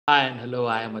Hi and hello,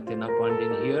 I am Athena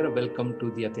Pandyan here. Welcome to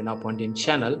the Athena Pandyan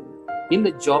channel. In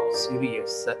the job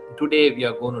series, today we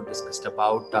are going to discuss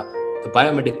about the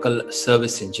biomedical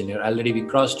service engineer. Already we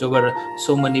crossed over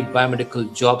so many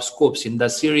biomedical job scopes in the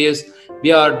series.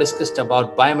 We are discussed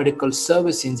about biomedical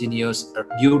service engineers,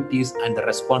 duties and the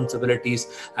responsibilities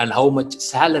and how much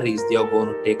salaries they are going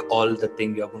to take. All the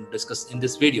thing we are going to discuss in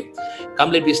this video.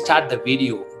 Come, let me start the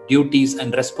video. Duties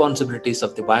and responsibilities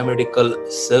of the biomedical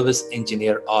service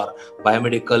engineer or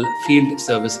biomedical field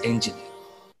service engineer.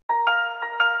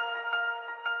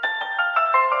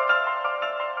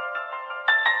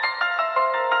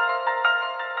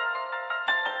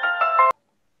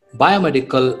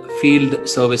 Biomedical field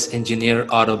service engineer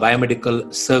or a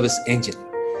biomedical service engineer.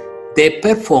 They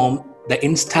perform the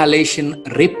installation,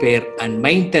 repair and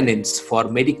maintenance for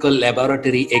medical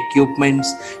laboratory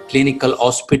equipments, clinical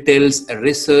hospitals,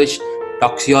 research,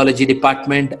 toxicology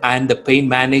department and the pain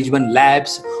management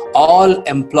labs, all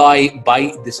employed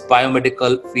by this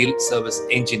biomedical field service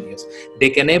engineers.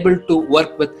 They can able to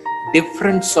work with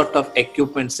different sort of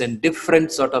equipments and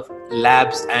different sort of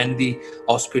labs and the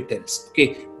hospitals.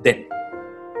 Okay, then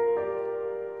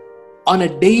on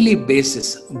a daily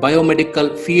basis,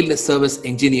 biomedical field service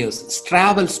engineers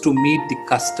travels to meet the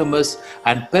customers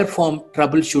and perform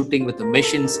troubleshooting with the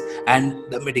machines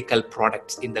and the medical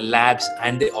products in the labs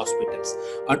and the hospitals.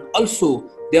 And also,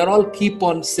 they are all keep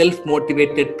on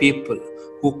self-motivated people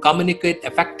who communicate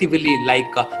effectively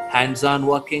like hands-on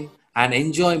working and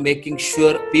enjoy making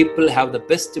sure people have the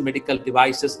best medical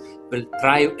devices will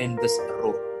thrive in this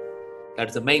role.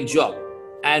 That's the main job.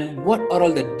 And what are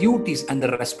all the duties and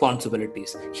the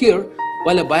responsibilities? Here,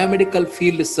 while a biomedical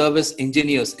field service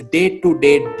engineer's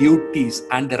day-to-day duties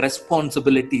and the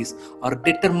responsibilities are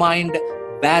determined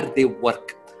where they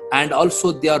work. And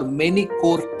also there are many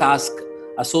core tasks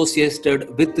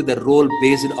associated with the role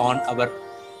based on our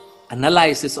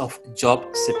analysis of job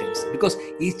settings, because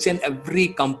each and every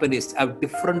companies have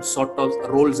different sort of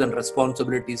roles and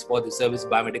responsibilities for the service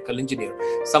biomedical engineer.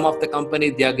 Some of the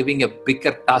companies they are giving a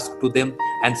bigger task to them,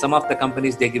 and some of the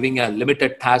companies they're giving a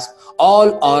limited task.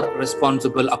 All are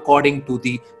responsible according to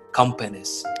the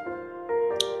companies.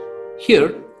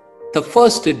 Here, the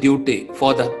first duty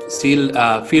for the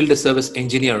field service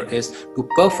engineer is to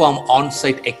perform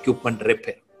on-site equipment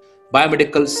repair.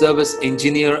 Biomedical service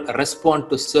engineer respond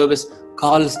to service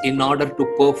calls in order to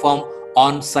perform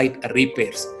on-site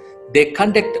repairs. They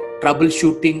conduct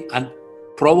troubleshooting and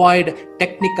provide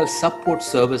technical support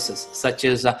services such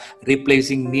as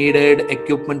replacing needed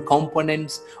equipment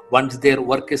components. Once their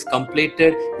work is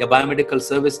completed, a biomedical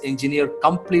service engineer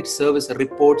completes service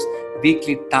reports,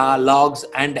 weekly logs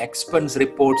and expense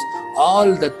reports.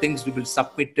 All the things will be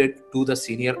submitted to the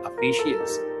senior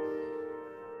officials.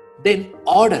 Then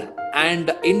order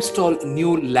and install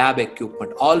new lab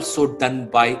equipment, also done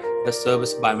by the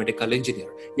service biomedical engineer.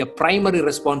 A primary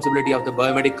responsibility of the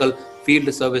biomedical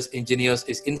field service engineers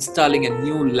is installing a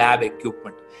new lab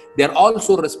equipment. They are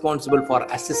also responsible for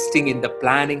assisting in the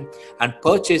planning and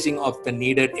purchasing of the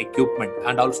needed equipment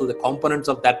and also the components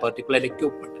of that particular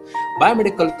equipment.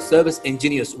 Biomedical service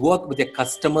engineers work with their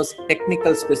customers'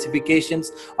 technical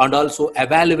specifications and also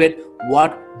evaluate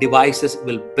what devices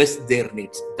will best their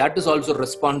needs. That is also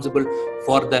responsible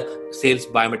for the field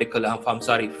biomedical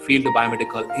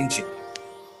engineer.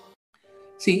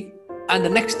 See, and the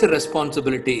next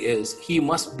responsibility is he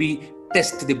must be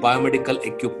test the biomedical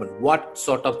equipment, what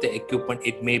sort of the equipment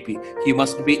it may be. He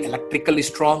must be electrically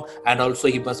strong and also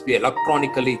he must be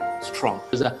electronically strong.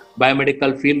 As a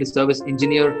biomedical field service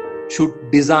engineer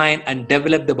should design and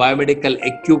develop the biomedical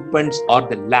equipments or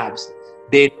the labs.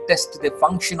 They test the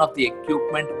function of the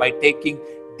equipment by taking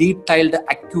detailed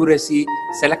accuracy,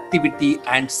 selectivity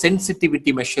and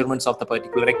sensitivity measurements of the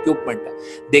particular equipment.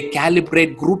 They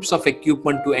calibrate groups of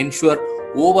equipment to ensure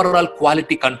overall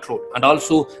quality control, and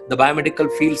also the biomedical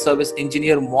field service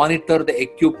engineer monitor the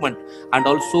equipment and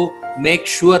also make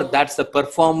sure that the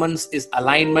performance is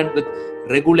alignment with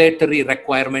regulatory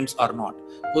requirements or not.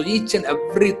 So each and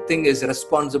everything is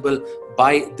responsible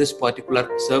by this particular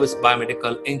service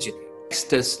biomedical engineer.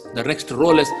 The next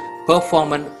role is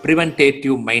performance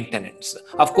preventative maintenance.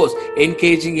 Of course,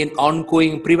 engaging in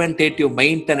ongoing preventative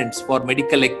maintenance for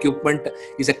medical equipment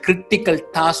is a critical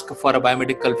task for a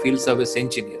biomedical field service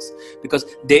engineers, because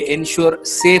they ensure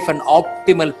safe and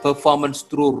optimal performance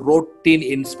through routine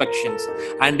inspections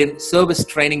and in service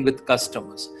training with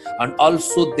customers. And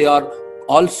also they are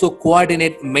also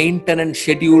coordinate maintenance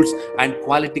schedules and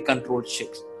quality control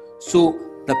checks. So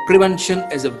the prevention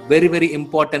is a very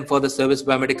important for the service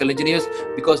biomedical engineers,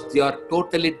 because they are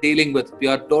totally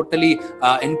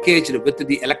engaged with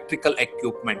the electrical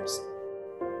equipments.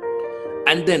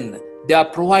 And then they are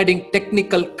providing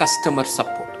technical customer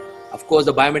support. Of course,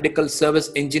 the biomedical service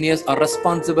engineers are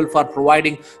responsible for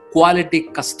providing quality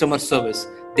customer service.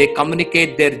 They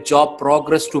communicate their job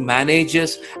progress to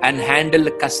managers and handle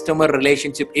customer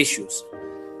relationship issues.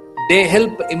 They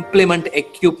help implement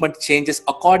equipment changes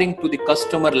according to the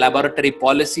customer laboratory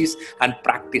policies and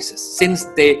practices since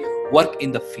they work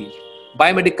in the field.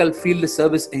 Biomedical field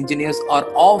service engineers are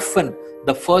often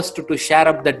the first to share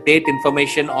up the date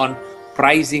information on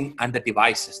pricing and the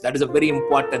devices. That is a very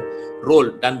important role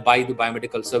done by the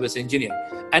biomedical service engineer.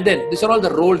 And then these are all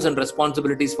the roles and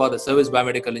responsibilities for the service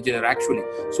biomedical engineer actually.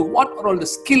 So what are all the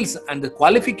skills and the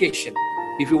qualification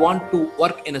if you want to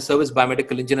work in a service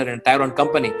biomedical engineer in a tier 1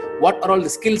 company? What are all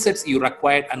the skill sets you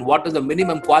require and what is the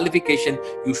minimum qualification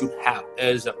you should have?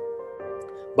 As a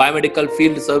biomedical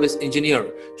field service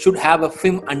engineer should have a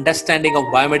firm understanding of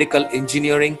biomedical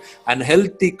engineering and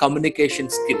healthy communication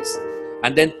skills.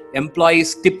 And then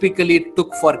employees typically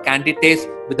look for candidates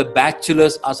with a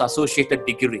bachelor's or associated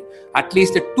degree, at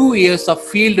least 2 years of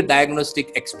field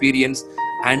diagnostic experience,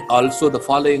 and also the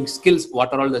following skills.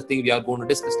 What are all the things we are going to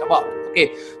discuss about?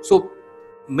 Okay, so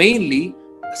mainly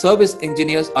service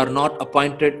engineers are not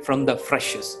appointed from the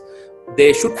freshers.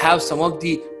 They should have some of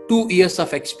the 2 years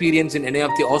of experience in any of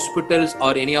the hospitals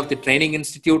or any of the training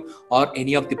institute or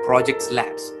any of the projects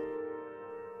labs.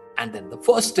 And then the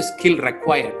first skill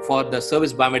required for the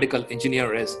service biomedical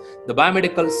engineer is the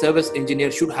biomedical service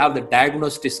engineer should have the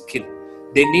diagnostic skill.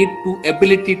 They need to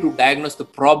ability to diagnose the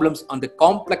problems on the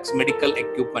complex medical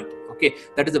equipment. Okay,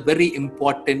 that is a very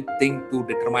important thing to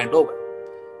determine over.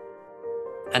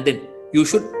 And then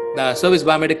the service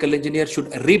biomedical engineer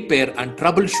should repair and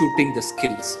troubleshooting the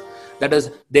skills. That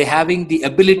is, they having the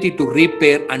ability to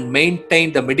repair and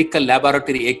maintain the medical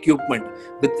laboratory equipment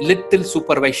with little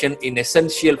supervision is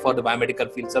essential for the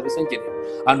biomedical field service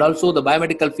engineer. And also the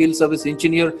biomedical field service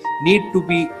engineer need to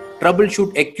be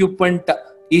troubleshoot equipment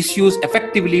issues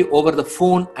effectively over the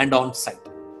phone and on site.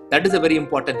 That is a very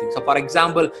important thing. So for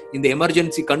example, in the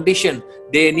emergency condition,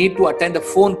 they need to attend a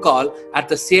phone call. At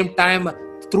the same time,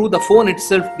 through the phone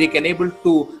itself, they can able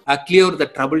to clear the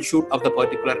troubleshoot of the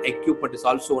particular equipment is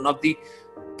also one of the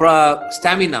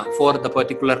stamina for the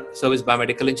particular service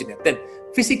biomedical engineer. Then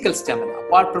physical stamina,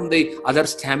 apart from the other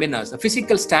staminas, the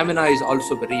physical stamina is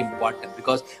also very important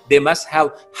because they must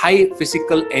have high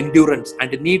physical endurance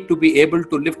and need to be able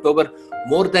to lift over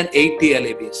more than 80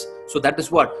 lbs. So that is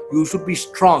what you should be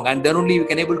strong, and then only you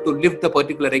can able to lift the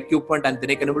particular equipment and then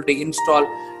you can able to install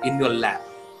in your lab.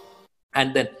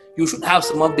 And then you should have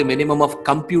some of the minimum of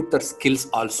computer skills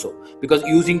also, because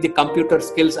using the computer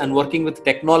skills and working with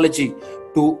technology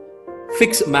to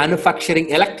fix manufacturing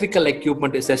electrical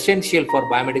equipment is essential for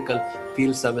biomedical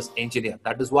field service engineer.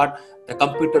 That is what the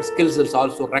computer skills is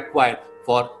also required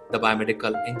for the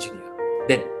biomedical engineer.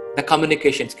 Then the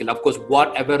communication skill, of course,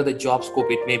 whatever the job scope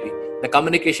it may be, the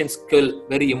communication skill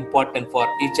very important for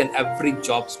each and every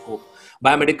job scope.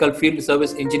 Biomedical field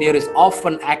service engineer is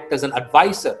often act as an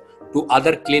advisor to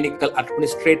other clinical,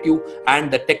 administrative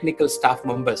and the technical staff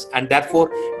members, and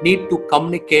therefore need to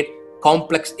communicate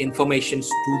complex informations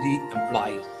to the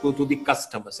employees, to the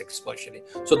customers especially.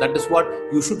 So that is what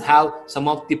you should have some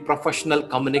of the professional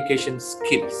communication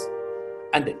skills.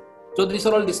 And then, so these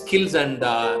are all the skills and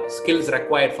skills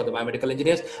required for the biomedical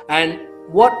engineers. And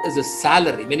what is the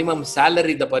salary, minimum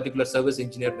salary the particular service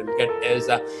engineer will get is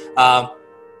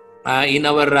in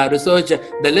our research,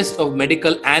 the list of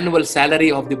medical annual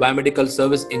salary of the biomedical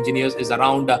service engineers is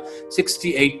around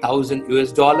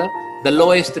 $68,000. The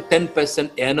lowest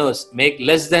 10% earners make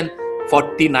less than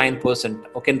 49%,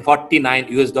 okay,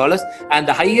 $49, and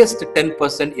the highest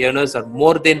 10% earners are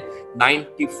more than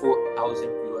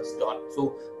 $94,000.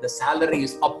 So the salary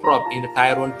is appropriate in the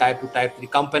tier 1, tier 2, tier 3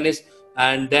 companies.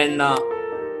 And then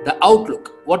the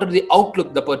outlook, what are the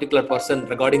outlook the particular person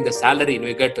regarding the salary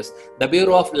we get is the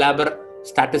Bureau of Labor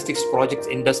Statistics projects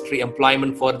industry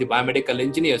employment for the biomedical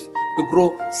engineers to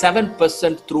grow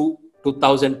 7% through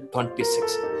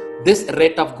 2026. This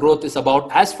rate of growth is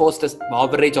about as fast as the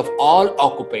average of all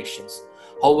occupations.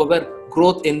 However,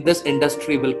 growth in this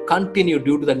industry will continue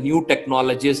due to the new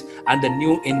technologies and the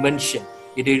new invention.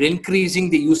 It is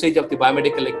increasing the usage of the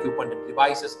biomedical equipment and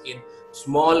devices in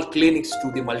small clinics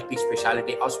to the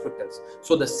multi-speciality hospitals.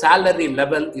 So the salary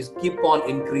level is keep on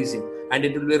increasing, and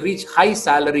it will reach high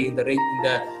salary in the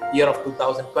year of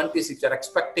 2026. We are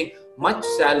expecting much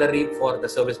salary for the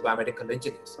service biomedical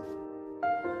engineers.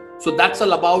 So that's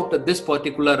all about this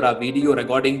particular video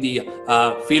regarding the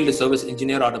field service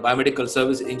engineer or the biomedical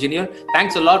service engineer.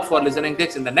 Thanks a lot for listening to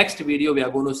this. In the next video, we are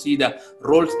going to see the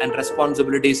roles and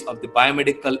responsibilities of the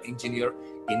biomedical engineer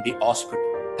in the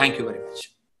hospital. Thank you very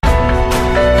much.